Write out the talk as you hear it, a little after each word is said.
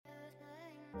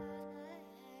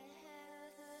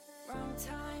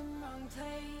time, wrong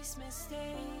place,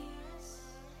 mistakes.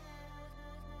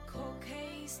 Cold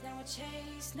case, now I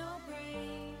chase, no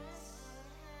breaks.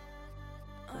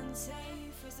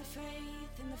 Unsafe is the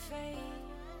faith in the fate.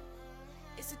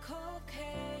 It's a cold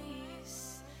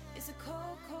case, it's a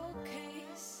cold, cold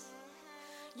case.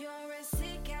 You're as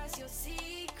sick as your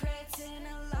secrets, and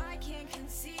a lie can't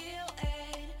conceal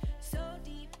it. So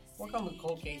deep. Welcome to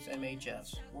Cold Case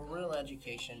MHS, where real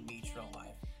education meets real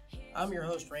life. I'm your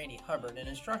host, Randy Hubbard, an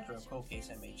instructor of Cold Case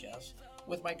MHS,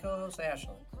 with my co-host,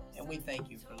 Ashlyn, and we thank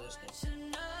you for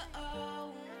listening.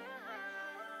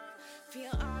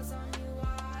 Feel eyes on you,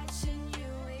 watching you,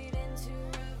 waiting to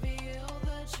reveal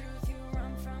the truth. You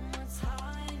run from what's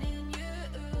hiding you.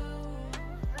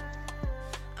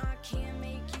 I can't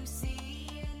make you see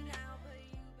it now, but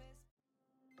you best.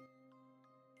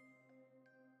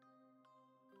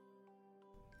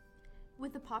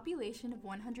 With a population of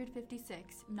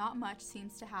 156, not much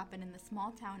seems to happen in the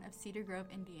small town of Cedar Grove,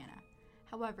 Indiana.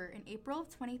 However, in April of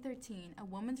 2013, a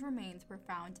woman's remains were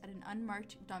found at an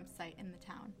unmarked dump site in the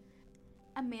town.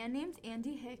 A man named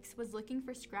Andy Hicks was looking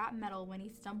for scrap metal when he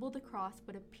stumbled across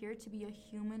what appeared to be a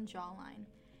human jawline.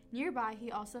 Nearby,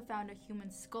 he also found a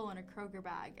human skull in a Kroger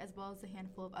bag, as well as a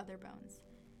handful of other bones.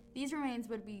 These remains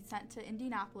would be sent to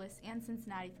Indianapolis and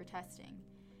Cincinnati for testing,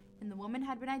 and the woman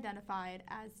had been identified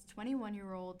as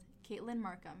 21-year-old Caitlin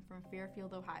Markham from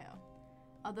Fairfield, Ohio.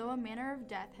 Although a manner of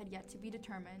death had yet to be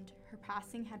determined, her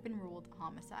passing had been ruled a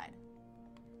homicide.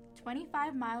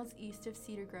 25 miles east of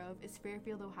Cedar Grove is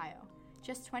Fairfield, Ohio.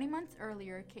 Just 20 months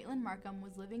earlier, Caitlin Markham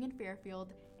was living in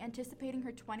Fairfield, anticipating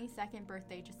her 22nd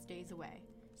birthday just days away.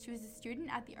 She was a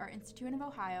student at the Art Institute of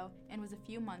Ohio and was a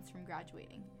few months from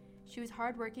graduating. She was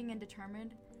hardworking and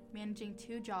determined, managing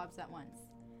 2 jobs at once.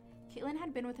 Caitlin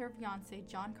had been with her fiancé,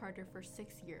 John Carter, for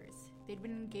 6 years. They'd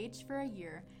been engaged for a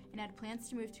year and had plans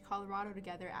to move to Colorado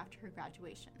together after her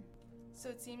graduation. So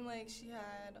it seemed like she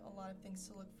had a lot of things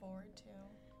to look forward to.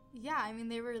 Yeah, I mean,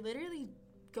 they were literally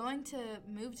going to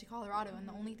move to Colorado, and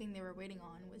the only thing they were waiting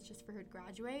on was just for her to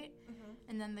graduate,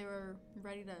 and then they were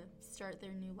ready to start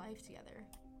their new life together.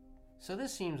 So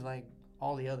this seems like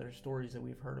all the other stories that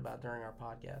we've heard about during our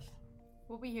podcast.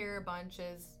 What we hear a bunch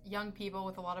is young people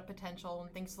with a lot of potential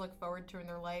and things to look forward to in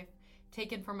their life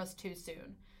taken from us too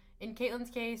soon. In Caitlin's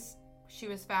case, she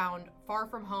was found far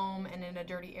from home and in a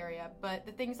dirty area, but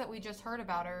the things that we just heard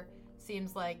about her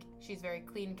seems like she's very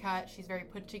clean cut, she's very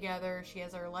put together, she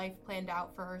has her life planned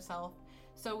out for herself,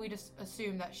 so we just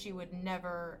assume that she would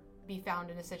never be found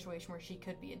in a situation where she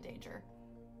could be in danger.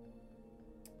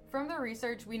 From the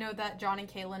research, we know that John and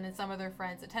Caitlin and some of their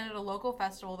friends attended a local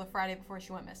festival the Friday before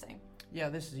she went missing. Yeah,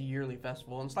 this is a yearly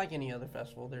festival, and it's like any other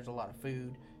festival. There's a lot of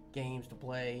food, games to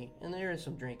play, and there is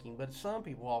some drinking, but some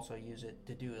people also use it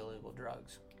to do illegal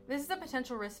drugs. This is a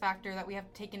potential risk factor that we have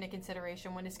to take into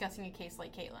consideration when discussing a case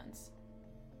like Caitlin's.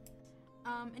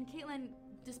 And Caitlin,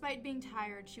 despite being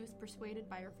tired, she was persuaded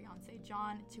by her fiancé,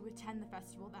 John, to attend the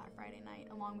festival that Friday night,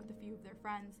 along with a few of their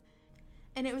friends.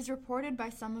 And it was reported by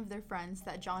some of their friends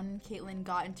that John and Caitlin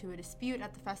got into a dispute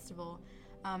at the festival,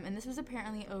 and this was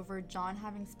apparently over John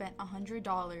having spent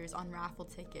 $100 on raffle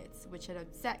tickets, which had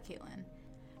upset Caitlin.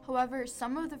 However,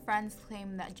 some of the friends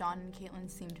claimed that John and Caitlin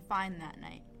seemed fine that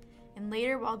night. And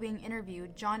later, while being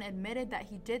interviewed, John admitted that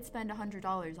he did spend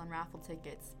 $100 on raffle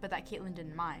tickets, but that Caitlin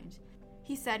didn't mind.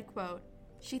 He said, quote,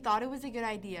 "She thought it was a good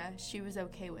idea, she was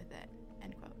okay with it,"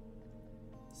 end quote.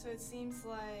 So it seems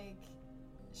like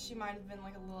she might have been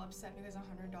like a little upset because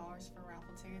 $100 for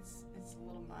raffle tickets is a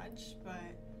little much,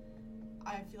 but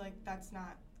I feel like that's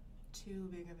not too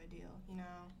big of a deal, you know?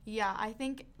 Yeah, I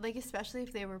think, like, especially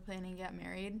if they were planning to get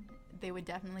married, they would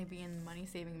definitely be in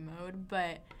money-saving mode,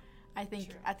 but I think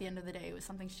at the end of the day, it was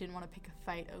something she didn't want to pick a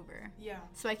fight over. Yeah.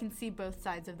 So I can see both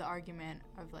sides of the argument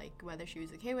of, like, whether she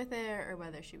was okay with it or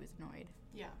whether she was annoyed.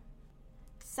 Yeah.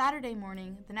 Saturday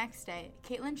morning, the next day,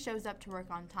 Caitlin shows up to work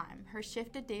on time. Her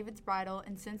shift at David's Bridal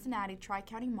in Cincinnati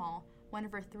Tri-County Mall, one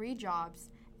of her 3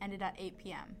 jobs, ended at 8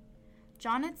 p.m.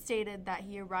 John had stated that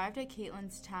he arrived at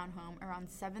Caitlin's townhome around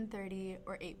 7:30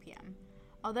 or 8 p.m.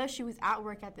 Although she was at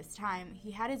work at this time,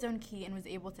 he had his own key and was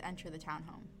able to enter the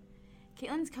townhome.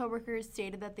 Caitlin's coworkers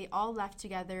stated that they all left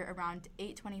together around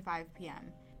 8:25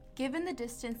 p.m. Given the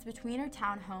distance between her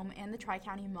townhome and the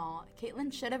Tri-County Mall,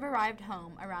 Caitlin should have arrived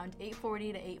home around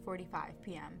 8:40 to 8:45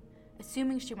 p.m.,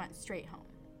 assuming she went straight home.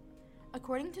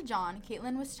 According to John,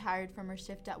 Caitlin was tired from her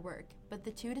shift at work, but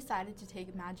the two decided to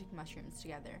take magic mushrooms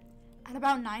together. At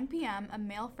about 9 p.m., a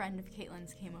male friend of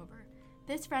Caitlin's came over.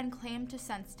 This friend claimed to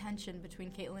sense tension between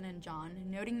Caitlin and John,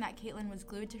 noting that Caitlin was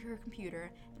glued to her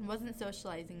computer and wasn't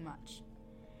socializing much.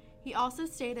 He also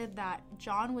stated that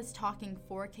John was talking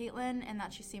for Caitlin and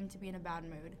that she seemed to be in a bad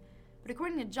mood. But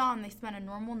according to John, they spent a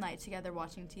normal night together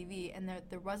watching TV, and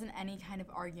there wasn't any kind of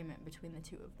argument between the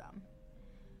two of them.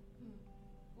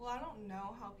 Well, I don't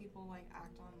know how people, like,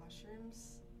 act on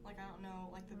mushrooms. Like, I don't know,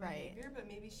 like, the behavior, but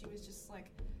maybe she was just, like,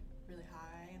 really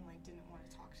high and, like, didn't want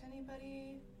to talk to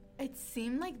anybody. It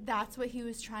seemed like that's what he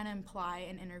was trying to imply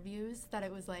in interviews, that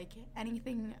it was, like,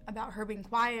 anything about her being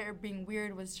quiet or being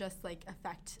weird was just, like,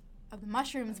 effect of the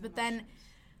mushrooms. But then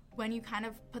when you kind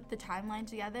of put the timeline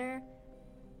together,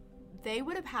 they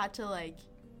would have had to, like,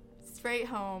 straight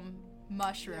home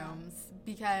mushrooms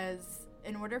because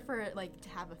in order for it, like, to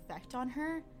have effect on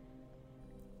her,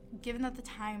 given that the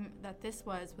time that this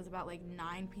was about, like,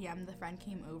 9 p.m., the friend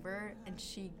came over and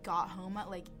she got home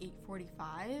at, like,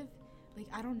 8:45. Like,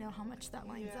 I don't know how much that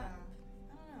lines up.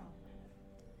 I don't know.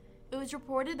 It was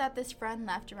reported that this friend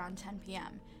left around 10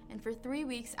 p.m., and for 3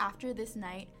 weeks after this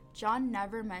night, John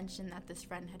never mentioned that this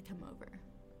friend had come over.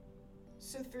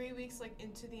 So 3 weeks, like,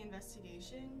 into the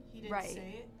investigation, he didn't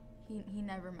say it? He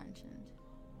never mentioned.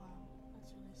 Wow,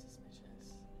 that's really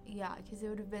suspicious. Yeah, because it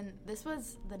would have been, this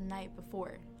was the night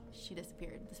before she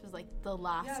disappeared. This was, like, the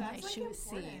last night she was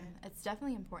seen. It's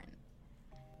definitely important.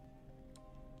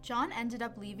 John ended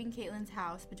up leaving Caitlin's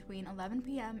house between 11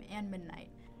 p.m. and midnight.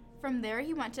 From there,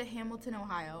 he went to Hamilton,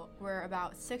 Ohio, where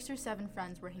about 6 or 7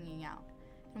 friends were hanging out.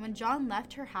 And when John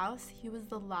left her house, he was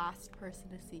the last person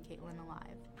to see Caitlin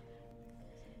alive.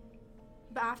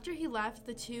 But after he left,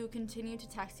 the two continued to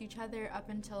text each other up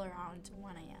until around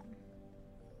 1 a.m.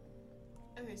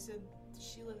 Okay, so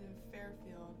she lived in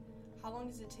Fairfield. How long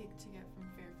does it take to get from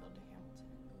Fairfield to Hamilton?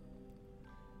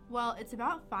 Well, it's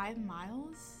about 5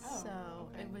 miles, so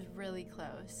it was really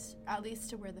close, at least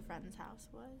to where the friend's house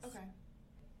was. Okay.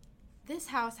 This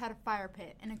house had a fire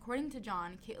pit, and according to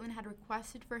John, Caitlin had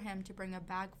requested for him to bring a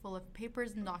bag full of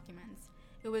papers and documents.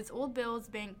 It was old bills,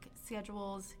 bank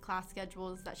schedules, class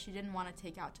schedules that she didn't want to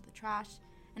take out to the trash,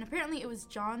 and apparently it was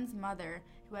John's mother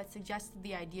who had suggested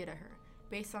the idea to her,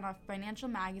 based on a financial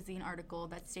magazine article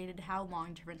that stated how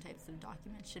long different types of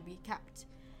documents should be kept.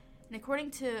 And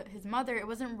according to his mother, it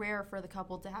wasn't rare for the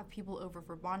couple to have people over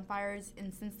for bonfires,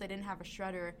 and since they didn't have a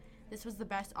shredder, this was the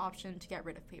best option to get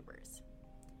rid of papers.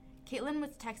 Caitlin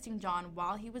was texting John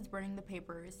while he was burning the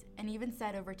papers, and even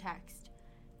said over text,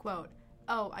 quote,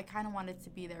 "Oh, I kind of wanted to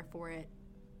be there for it,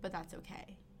 but that's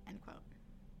okay," end quote.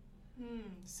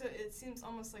 So it seems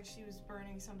almost like she was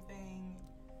burning something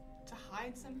to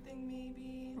hide something,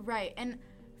 maybe? Right, and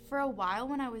for a while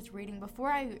when I was reading,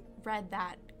 before I read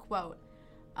that quote,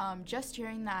 just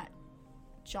hearing that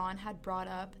John had brought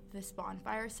up this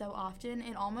bonfire so often,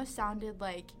 it almost sounded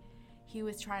like he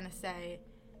was trying to say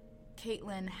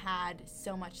Caitlin had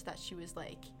so much that she was,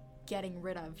 like, getting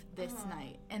rid of this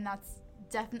night, and that's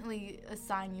definitely a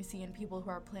sign you see in people who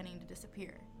are planning to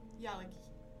disappear. Yeah, like,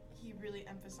 he really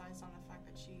emphasized on the fact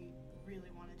that she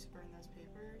really wanted to burn those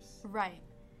papers. Right.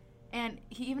 And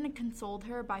he even consoled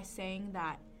her by saying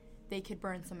that they could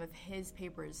burn some of his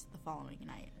papers the following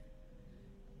night.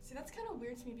 See, that's kind of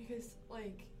weird to me because,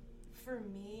 like, for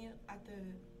me,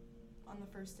 on the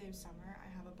first day of summer,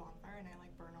 I have a bonfire and I,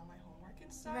 like, burn all my homework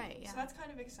and stuff. Right, yeah. So that's kind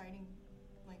of exciting,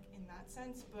 like, in that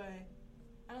sense, but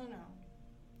I don't know.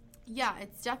 Yeah,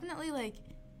 it's definitely, like,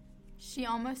 she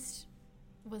almost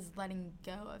was letting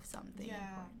go of something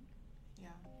important. Yeah.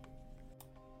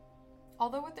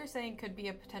 Although what they're saying could be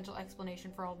a potential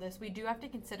explanation for all this, we do have to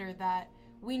consider that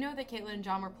we know that Caitlin and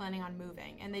John were planning on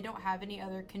moving, and they don't have any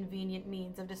other convenient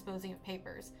means of disposing of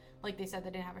papers. Like they said, they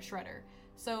didn't have a shredder.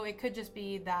 So it could just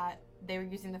be that they were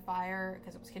using the fire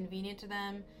because it was convenient to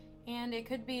them, and it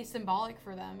could be symbolic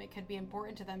for them. It could be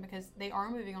important to them because they are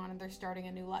moving on and they're starting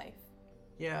a new life.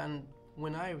 Yeah, and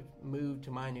when I moved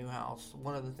to my new house,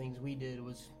 one of the things we did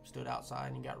was stood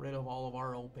outside and got rid of all of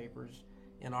our old papers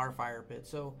in our fire pit.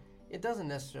 So it doesn't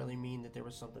necessarily mean that there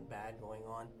was something bad going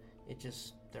on. It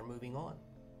just, they're moving on.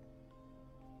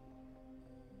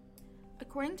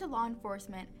 According to law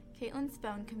enforcement, Caitlin's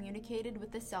phone communicated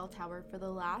with the cell tower for the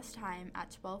last time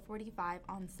at 12:45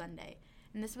 on Sunday,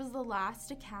 and this was the last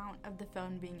account of the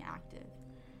phone being active.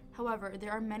 However,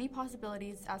 there are many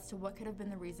possibilities as to what could have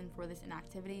been the reason for this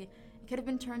inactivity. It could have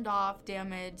been turned off,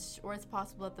 damaged, or it's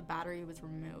possible that the battery was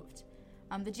removed.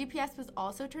 The GPS was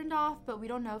also turned off, but we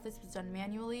don't know if this was done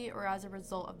manually or as a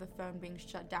result of the phone being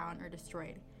shut down or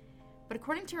destroyed. But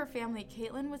according to her family,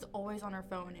 Caitlin was always on her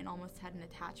phone and almost had an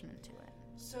attachment to it.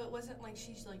 So it wasn't like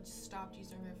she, like, stopped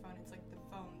using her phone. It's like the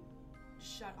phone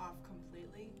shut off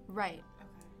completely? Right. Okay.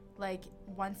 Like,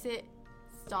 once it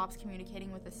stops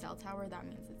communicating with the cell tower, that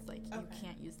means it's like you Okay.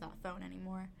 can't use that phone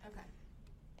anymore. Okay.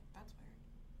 That's weird.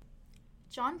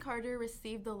 John Carter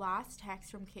received the last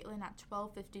text from Caitlin at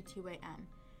 12:52 a.m.,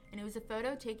 and it was a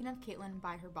photo taken of Caitlin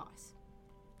by her boss.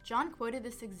 John quoted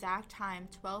this exact time,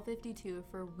 12:52,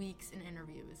 for weeks in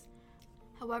interviews.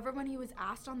 However, when he was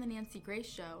asked on the Nancy Grace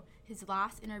Show, his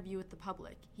last interview with the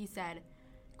public, he said,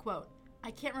 quote,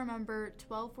 "I can't remember,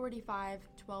 12:45,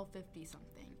 12:50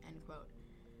 something," end quote.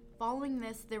 Following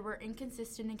this, there were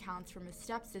inconsistent accounts from his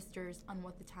stepsisters on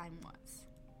what the time was.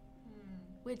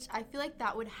 Which I feel like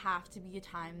that would have to be a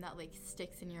time that, like,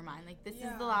 sticks in your mind. Like, this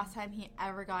is the last time he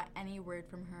ever got any word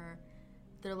from her.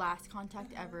 Their last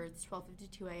contact ever. It's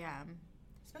 12:52 a.m.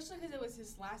 Especially because it was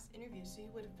his last interview, so he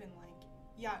would have been like,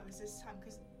 yeah, it was this time,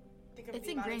 because think of It's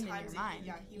the amount of ingrained in times your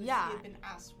mind. he had been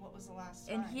asked what was the last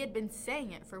time. And he had been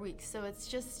saying it for weeks, so it's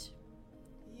just...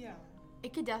 Yeah.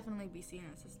 It could definitely be seen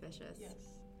as suspicious.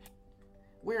 Yes.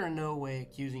 We're in no way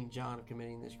accusing John of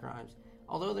committing these crimes.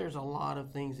 Although there's a lot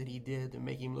of things that he did to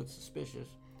make him look suspicious,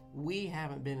 we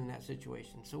haven't been in that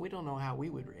situation, so we don't know how we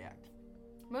would react.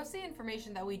 Most of the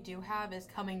information that we do have is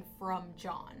coming from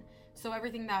John. So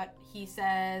everything that he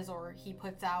says or he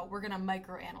puts out, we're going to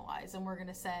microanalyze, and we're going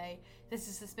to say, this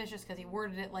is suspicious because he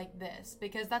worded it like this,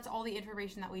 because that's all the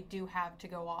information that we do have to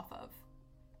go off of.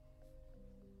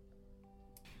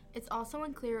 It's also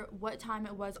unclear what time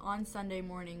it was on Sunday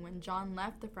morning when John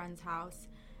left the friend's house.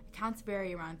 Accounts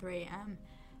vary around 3 a.m.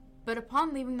 But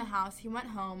upon leaving the house, he went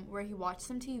home where he watched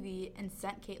some TV and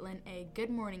sent Caitlin a good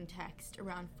morning text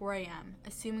around 4 a.m.,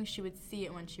 assuming she would see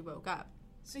it when she woke up.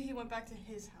 So he went back to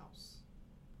his house?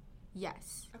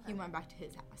 Yes, Okay. he went back to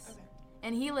his house. Okay.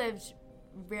 And he lived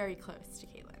very close to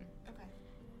Caitlin. Okay.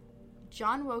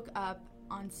 John woke up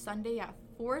on Sunday at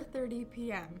 4:30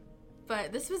 p.m.,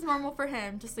 but this was normal for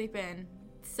him to sleep in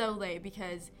so late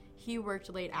because he worked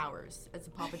late hours as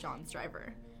a Papa John's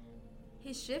driver.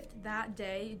 His shift that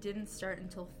day didn't start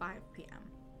until 5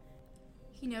 p.m.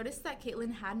 He noticed that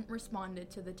Caitlin hadn't responded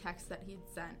to the text that he had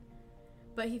sent,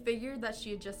 but he figured that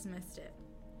she had just missed it.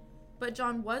 But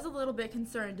John was a little bit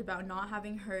concerned about not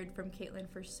having heard from Caitlin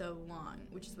for so long,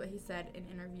 which is what he said in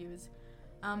interviews.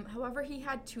 However, he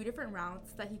had 2 different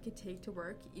routes that he could take to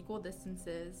work, equal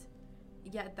distances,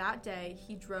 yet that day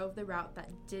he drove the route that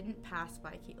didn't pass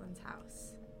by Caitlin's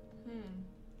house.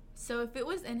 So if it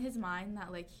was in his mind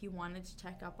that, like, he wanted to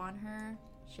check up on her,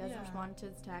 she hasn't responded to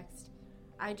his text,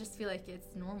 I just feel like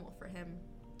it's normal for him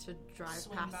to drive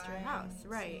Swing past her by house.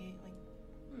 and Right. see,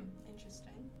 like,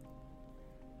 interesting.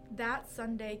 That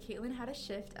Sunday, Caitlin had a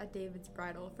shift at David's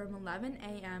Bridal from 11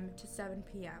 a.m. to 7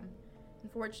 p.m.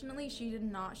 Unfortunately, she did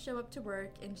not show up to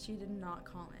work and she did not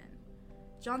call in.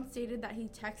 John stated that he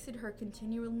texted her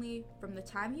continually from the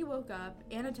time he woke up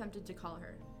and attempted to call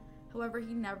her. However,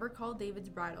 he never called David's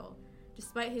Bridal,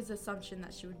 despite his assumption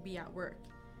that she would be at work.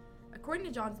 According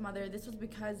to John's mother, this was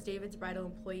because David's Bridal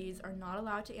employees are not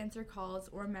allowed to answer calls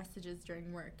or messages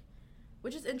during work,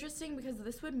 which is interesting because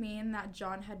this would mean that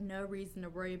John had no reason to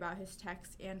worry about his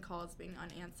texts and calls being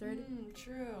unanswered.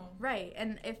 True. Right,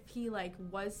 and if he, like,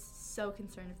 was so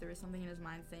concerned if there was something in his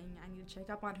mind saying, I need to check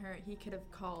up on her, he could have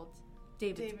called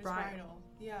David's Bridal.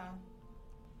 Yeah.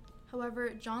 However,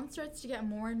 John starts to get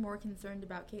more and more concerned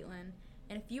about Caitlin,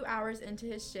 and a few hours into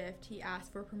his shift, he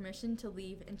asked for permission to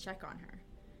leave and check on her.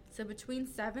 So between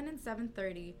 7 and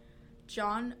 7:30,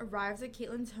 John arrives at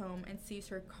Caitlin's home and sees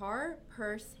her car,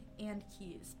 purse, and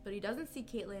keys, but he doesn't see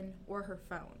Caitlin or her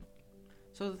phone.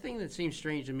 So the thing that seems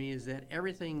strange to me is that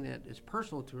everything that is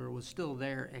personal to her was still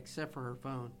there except for her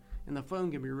phone. And the phone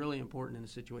can be really important in a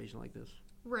situation like this.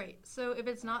 Right. So if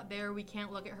it's not there, we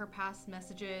can't look at her past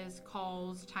messages,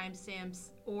 calls, timestamps,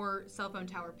 or cell phone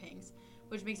tower pings,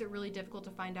 which makes it really difficult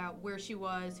to find out where she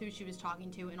was, who she was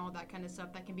talking to, and all that kind of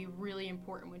stuff that can be really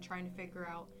important when trying to figure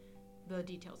out the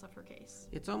details of her case.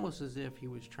 It's almost as if he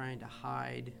was trying to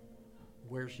hide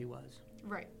where she was.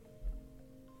 Right.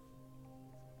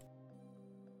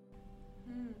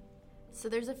 So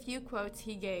there's a few quotes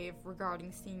he gave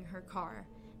regarding seeing her car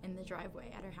in the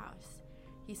driveway at her house.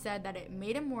 He said that it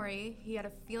made him worry, he had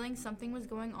a feeling something was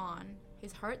going on,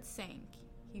 his heart sank,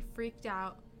 he freaked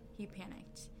out, he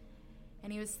panicked.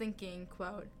 And he was thinking,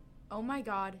 quote, "Oh my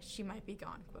God, she might be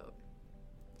gone," quote.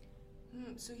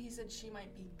 So he said she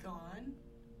might be gone,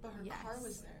 but her car Yes.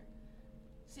 was there.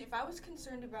 See, if I was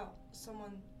concerned about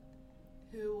someone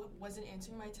who wasn't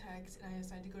answering my text and I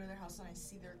decided to go to their house and I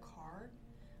see their car,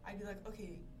 I'd be like,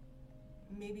 okay,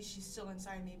 maybe she's still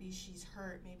inside, maybe she's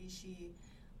hurt, maybe she,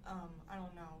 I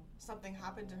don't know, something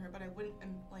happened to her, but I wouldn't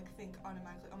think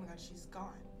automatically, oh my God, she's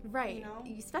gone. Right. You know?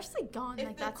 Especially gone. If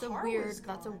like the that's a car weird was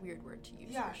that's a gone. weird word to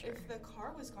use Yeah, for sure. if the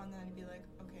car was gone, then I'd be like,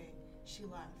 okay, she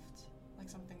left, like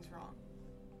something's wrong.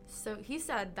 So he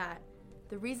said that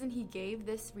the reason he gave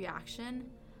this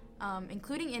reaction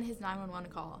including in his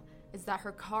 911 call, is that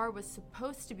her car was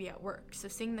supposed to be at work, so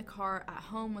seeing the car at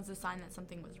home was a sign that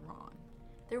something was wrong.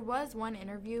 There was one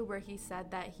interview where he said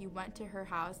that he went to her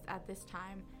house at this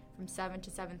time from 7 to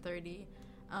 7:30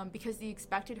 because he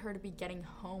expected her to be getting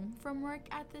home from work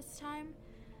at this time.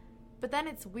 But then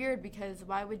it's weird because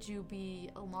why would you be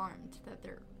alarmed that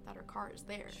her car is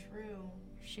there? True.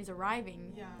 She's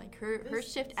arriving. Yeah. Like her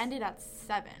shift ended at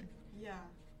 7. Yeah.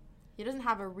 He doesn't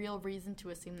have a real reason to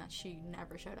assume that she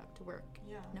never showed up to work.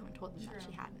 Yeah. No one told him that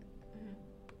she hadn't. Mm-hmm.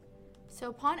 So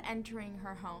upon entering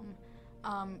her home,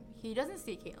 he doesn't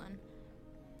see Caitlin,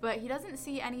 but he doesn't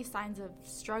see any signs of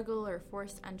struggle or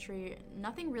forced entry,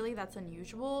 nothing really that's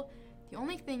unusual. The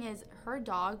only thing is her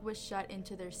dog was shut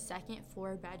into their second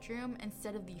floor bedroom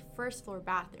instead of the first floor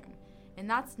bathroom, and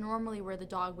that's normally where the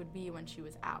dog would be when she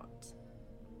was out.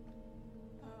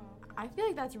 Oh. I feel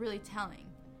like that's really telling.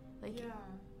 Like, yeah.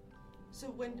 So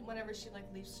whenever she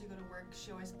leaves to go to work,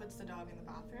 she always puts the dog in the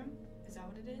bathroom? Is that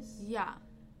what it is? Yeah.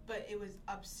 But it was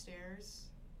upstairs?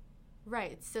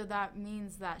 Right, so that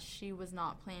means that she was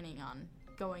not planning on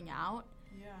going out.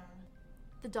 Yeah.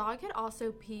 The dog had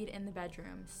also peed in the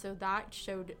bedroom, so that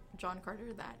showed John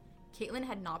Carter that Caitlin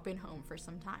had not been home for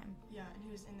some time. Yeah, and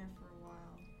he was in there for a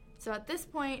while. So at this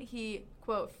point, he,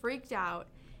 quote, freaked out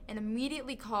and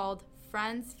immediately called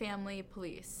friends, family,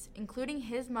 police, including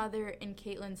his mother and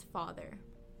Caitlin's father.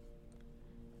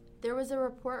 There was a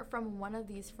report from one of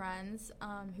these friends,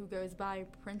 who goes by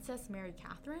Princess Mary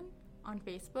Catherine on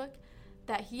Facebook,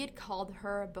 that he had called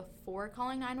her before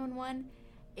calling 911,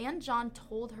 and John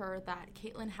told her that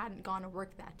Caitlin hadn't gone to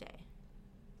work that day.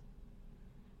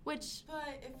 Which...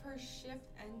 But if her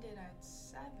shift ended at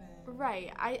 7...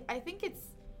 Right. I think it's...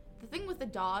 The thing with the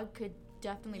dog could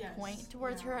definitely point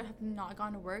towards her having not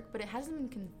gone to work, but it hasn't been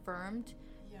confirmed.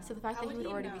 Yeah. So the fact that he would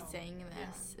already be saying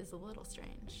this is a little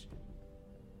strange.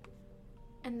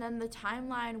 And then the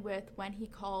timeline with when he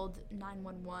called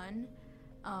 911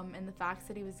 and the facts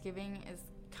that he was giving is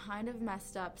kind of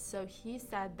messed up. So he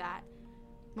said that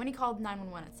when he called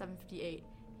 911 at 7:58,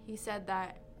 he said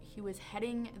that he was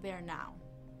heading there now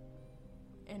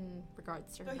in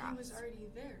regards to her house. But he was already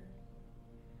there.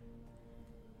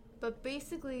 But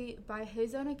basically, by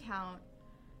his own account,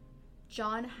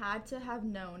 John had to have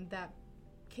known that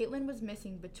Caitlin was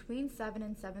missing between 7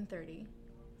 and 7:30,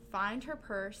 find her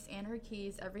purse and her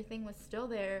keys, everything was still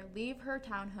there, leave her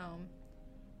townhome,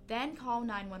 then call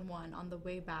 911 on the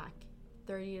way back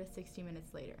 30 to 60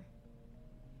 minutes later.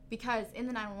 Because in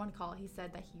the 911 call, he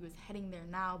said that he was heading there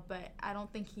now, but I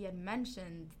don't think he had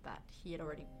mentioned that he had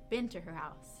already been to her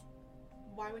house.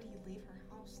 Why would he leave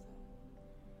her house,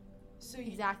 though?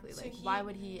 Exactly. Why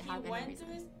would he have any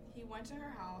reason? He went to her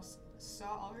house, saw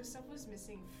all her stuff was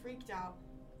missing, freaked out,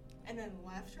 and then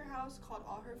left her house, called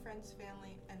all her friends,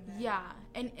 family, and then... Yeah,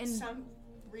 and some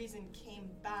reason came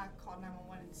back, called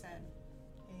 911 and said,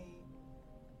 hey,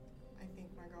 I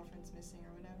think my girlfriend's missing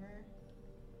or whatever.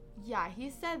 Yeah, he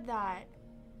said that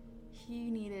he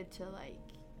needed to,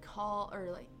 call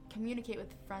or, communicate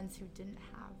with friends who didn't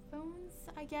have phones,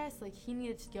 I guess. He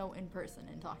needed to go in person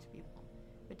and talk to people,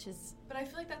 which is... But I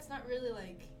feel like that's not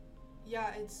really,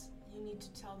 it's... You need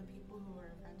to tell the people who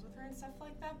are friends with her and stuff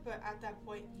like that, but at that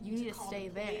point, you need to call stay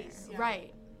the there. police. Yeah.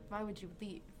 Right. Why would you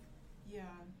leave? Yeah.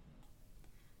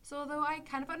 So although I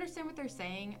kind of understand what they're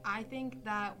saying, I think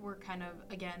that we're kind of,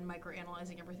 again,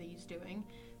 microanalyzing everything he's doing.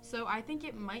 So I think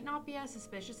it might not be as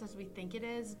suspicious as we think it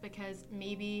is, because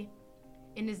maybe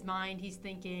in his mind he's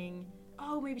thinking,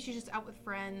 oh, maybe she's just out with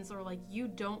friends, or you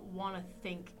don't want to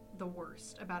think the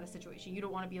worst about a situation. You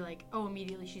don't want to be like, oh,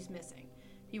 immediately she's missing.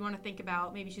 You want to think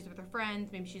about maybe she's with her friends,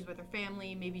 maybe she's with her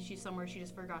family, maybe she's somewhere she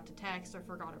just forgot to text or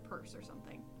forgot her purse or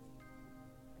something.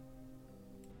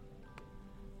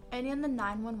 And in the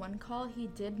 911 call, he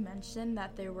did mention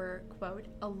that there were, quote,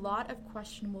 a lot of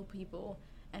questionable people,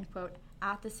 end quote,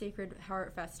 at the Sacred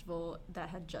Heart Festival that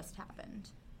had just happened.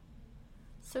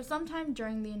 So sometime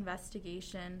during the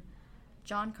investigation,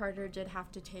 John Carter did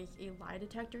have to take a lie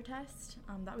detector test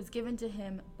that was given to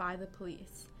him by the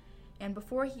police. And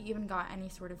before he even got any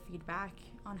sort of feedback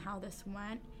on how this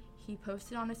went, he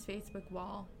posted on his Facebook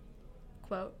wall,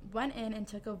 quote, went in and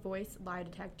took a voice lie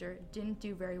detector, didn't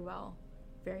do very well,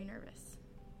 very nervous.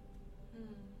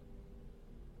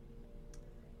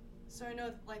 So I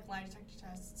know lie detector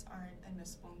tests aren't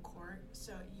admissible in court,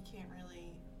 so you can't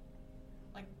really,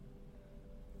 I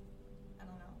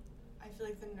don't know. I feel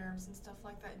like the nerves and stuff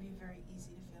like that would be very easy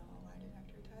to fail a lie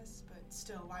detector test, but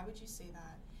still, why would you say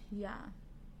that? Yeah.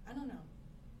 I don't know.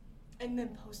 And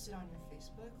then post it on your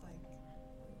Facebook,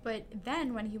 But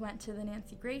then when he went to the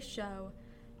Nancy Grace show,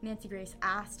 Nancy Grace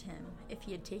asked him if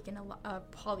he had taken a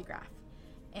polygraph.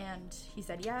 And he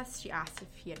said yes. She asked if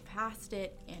he had passed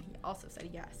it, and he also said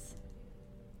yes.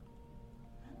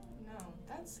 I don't know.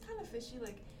 That's kind of fishy.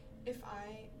 Like, if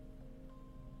I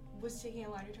was taking a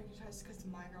lie detector test because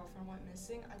my girlfriend went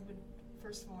missing, I would,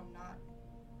 first of all, not,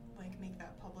 like, make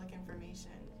that public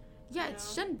information. Yeah, it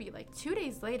shouldn't be. Like, 2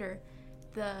 days later,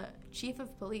 the chief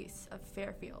of police of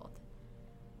Fairfield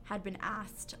had been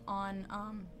asked on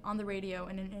the radio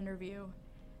in an interview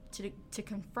to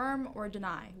confirm or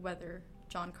deny whether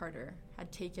John Carter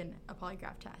had taken a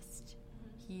polygraph test.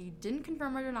 He didn't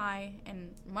confirm or deny,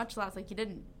 and much less, like, he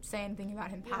didn't say anything about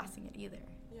him passing it either.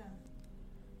 Yeah.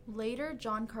 Later,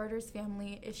 John Carter's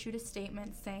family issued a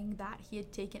statement saying that he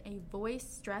had taken a voice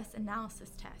stress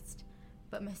analysis test,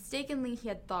 but mistakenly he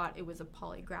had thought it was a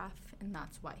polygraph, and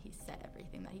that's why he said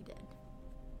everything that he did.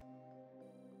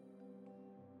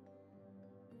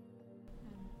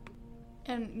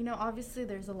 And, you know, obviously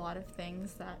there's a lot of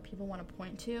things that people want to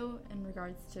point to in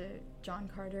regards to John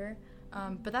Carter,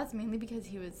 but that's mainly because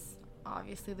he was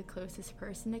obviously the closest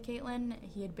person to Caitlin.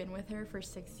 He had been with her for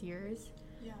 6 years.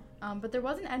 Yeah. But there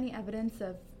wasn't any evidence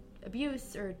of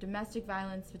abuse or domestic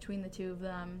violence between the two of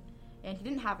them, and he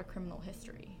didn't have a criminal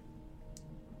history.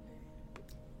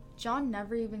 John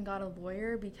never even got a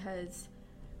lawyer because,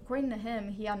 according to him,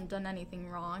 he hadn't done anything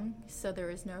wrong, so there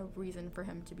was no reason for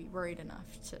him to be worried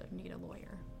enough to need a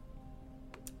lawyer.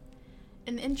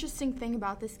 An interesting thing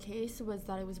about this case was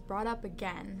that it was brought up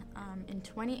again in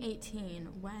 2018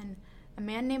 when a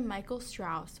man named Michael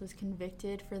Strauss was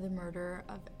convicted for the murder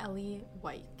of Ellie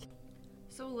White.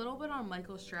 So a little bit on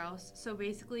Michael Strauss. So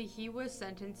basically he was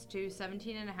sentenced to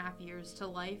 17 and a half years to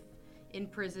life in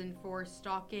prison for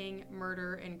stalking,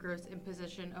 murder, and gross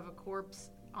imposition of a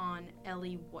corpse on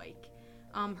Ellie White.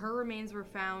 Her remains were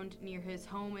found near his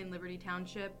home in Liberty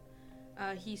Township.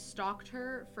 He stalked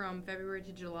her from February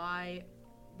to July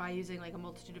by using like a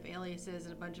multitude of aliases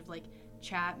and a bunch of like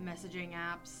chat messaging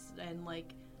apps and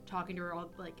like talking to her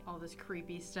all this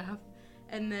creepy stuff.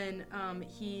 And then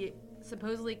he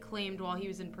supposedly claimed while he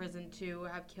was in prison to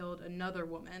have killed another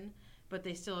woman, but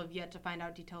they still have yet to find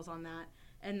out details on that.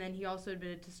 And then he also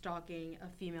admitted to stalking a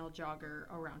female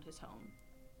jogger around his home.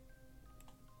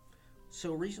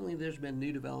 So recently there's been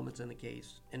new developments in the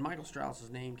case, and Michael Strauss's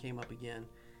name came up again.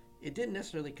 It didn't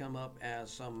necessarily come up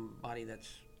as somebody that's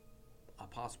a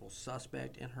possible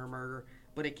suspect in her murder,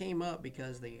 but it came up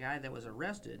because the guy that was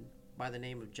arrested by the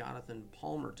name of Jonathan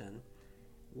Palmerton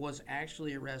was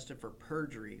actually arrested for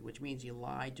perjury, which means he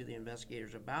lied to the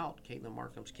investigators about Caitlin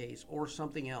Markham's case or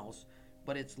something else,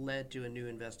 but it's led to a new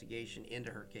investigation into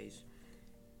her case.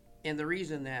 And the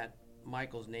reason that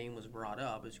Michael's name was brought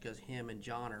up is because him and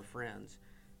John are friends.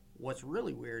 What's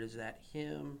really weird is that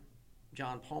him,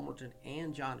 John Palmerton,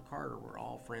 and John Carter were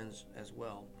all friends as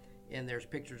well. And there's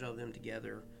pictures of them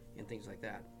together and things like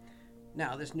that.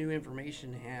 Now, this new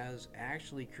information has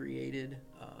actually created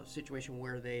a situation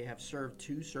where they have served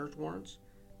 2 search warrants.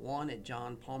 One at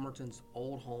John Palmerton's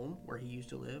old home where he used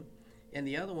to live, and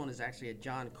the other one is actually at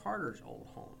John Carter's old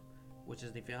home, which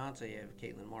is the fiance of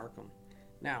Caitlin Markham.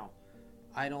 Now,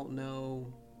 I don't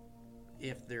know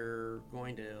if they're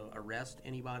going to arrest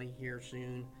anybody here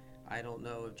soon. I don't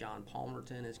know if John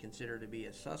Palmerton is considered to be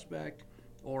a suspect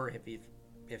or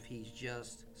if he's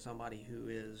just somebody who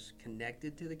is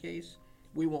connected to the case.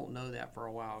 We won't know that for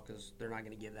a while because they're not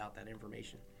going to give out that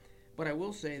information. But I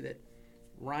will say that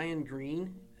Ryan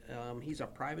Green, he's a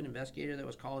private investigator that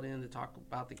was called in to talk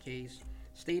about the case,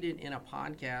 stated in a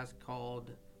podcast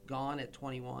called Gone at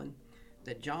 21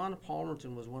 that John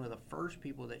Palmerton was one of the first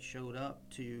people that showed up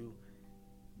to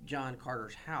John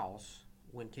Carter's house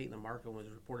when Caitlin Markham was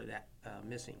reported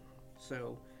missing.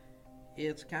 So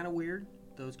it's kind of weird,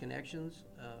 those connections.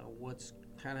 What's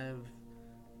kind of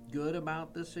good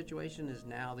about this situation is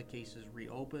now the case is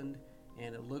reopened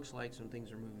and it looks like some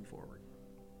things are moving forward.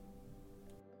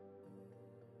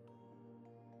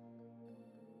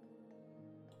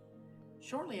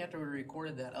 Shortly after we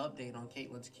recorded that update on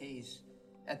Caitlin's case,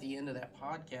 at the end of that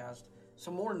podcast,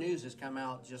 some more news has come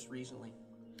out just recently.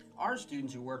 Our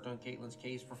students who worked on Caitlin's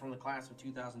case were from the class of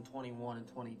 2021 and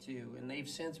 22, and they've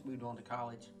since moved on to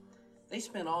college. They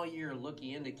spent all year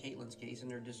looking into Caitlin's case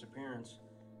and her disappearance.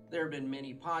 There have been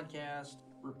many podcasts,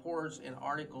 reports, and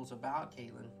articles about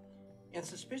Caitlin, and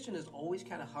suspicion has always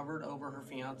kind of hovered over her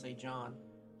fiance, John.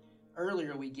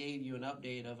 Earlier, we gave you an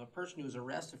update of a person who was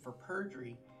arrested for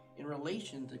perjury in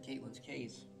relation to Caitlin's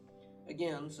case.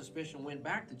 Again, suspicion went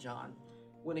back to John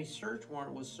when a search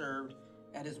warrant was served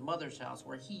at his mother's house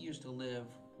where he used to live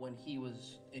when he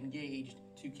was engaged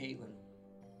to Caitlin.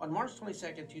 On March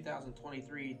 22,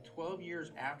 2023, 12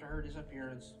 years after her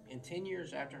disappearance and 10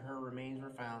 years after her remains were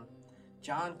found,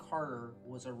 John Carter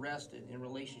was arrested in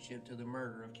relationship to the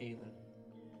murder of Caitlin.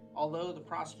 Although the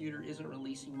prosecutor isn't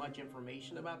releasing much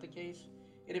information about the case,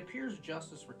 it appears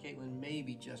justice for Caitlin may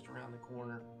be just around the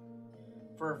corner.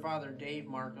 For her father, Dave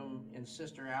Markham, and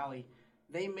sister Allie,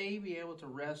 they may be able to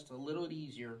rest a little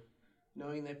easier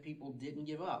knowing that people didn't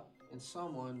give up and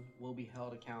someone will be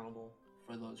held accountable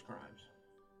for those crimes.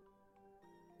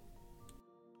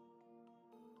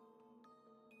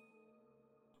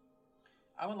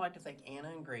 I would like to thank Anna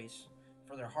and Grace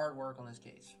for their hard work on this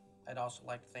case. I'd also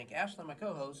like to thank Ashley, my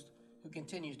co-host, who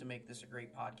continues to make this a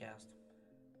great podcast.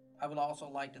 I would also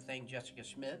like to thank Jessica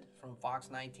Schmidt from Fox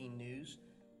 19 News.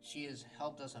 She has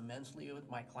helped us immensely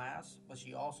with my class, but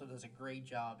she also does a great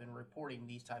job in reporting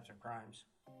these types of crimes.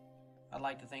 I'd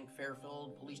like to thank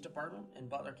Fairfield Police Department and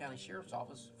Butler County Sheriff's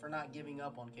Office for not giving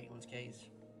up on Caitlin's case.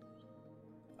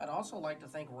 I'd also like to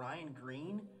thank Ryan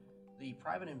Green, the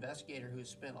private investigator who has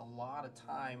spent a lot of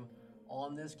time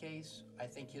on this case. I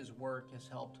think his work has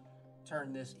helped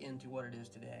turn this into what it is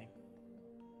today.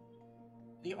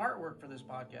 The artwork for this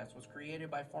podcast was created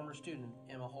by former student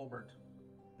Emma Holbert.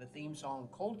 The theme song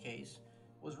Cold Case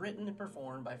was written and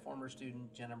performed by former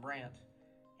student Jenna Brandt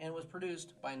and was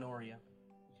produced by Noria.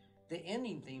 The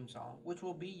ending theme song, which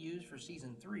will be used for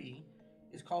season 3,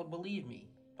 is called Believe Me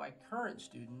by current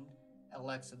student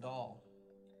Alexa Dahl.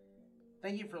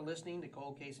 Thank you for listening to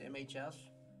Cold Case MHS.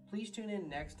 Please tune in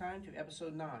next time to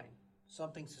episode 9,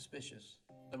 Something Suspicious,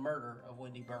 the murder of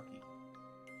Wendy Berkey.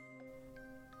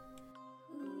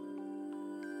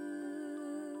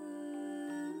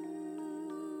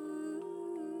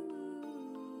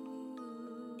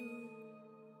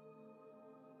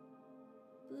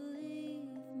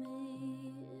 Believe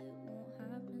me, it won't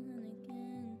happen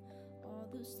again. All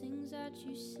those things that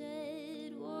you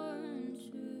said weren't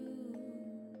true.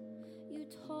 You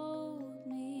told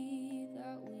me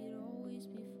that we'd always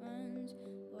be friends,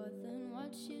 but then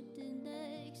what you did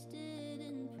next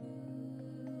didn't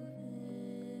prove it.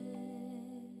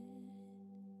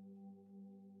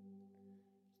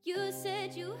 You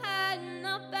said you had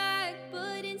my back,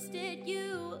 but instead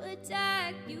you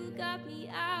attacked. You got me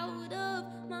out of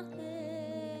my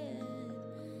head.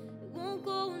 It won't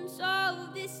go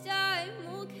unsolved this time.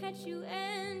 We'll catch you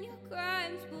and your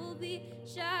crimes will be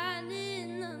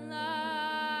shining the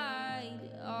light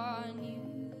on you.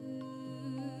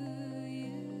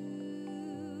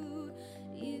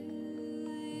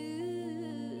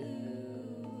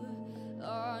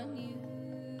 On you.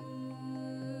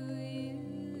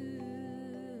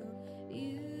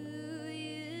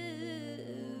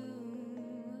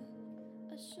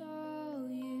 I saw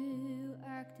you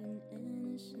acting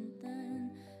innocent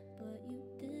then, but you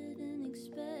didn't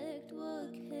expect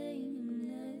what came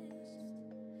next.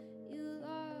 You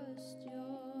lost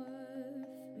your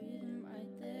freedom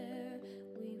right there.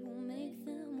 We will make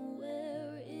them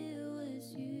aware it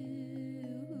was you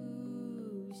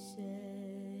who said.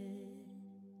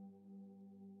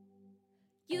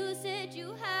 You said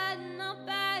you had my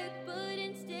back, but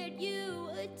instead you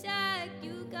attacked.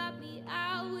 You got me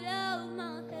out of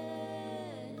my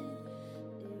head.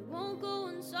 It won't go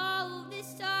unsolved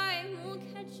this time. We'll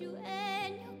catch you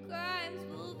and your crimes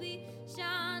will be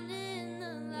shining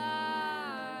the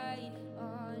light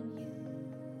on you.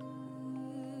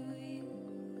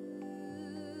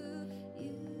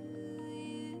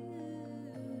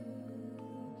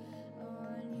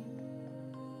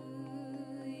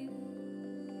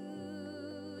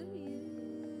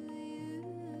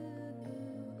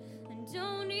 And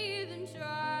don't even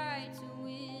try to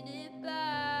win it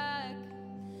back,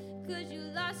 'cause you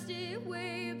lost it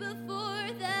way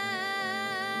before that.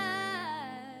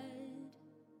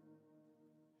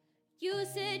 You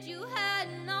said you had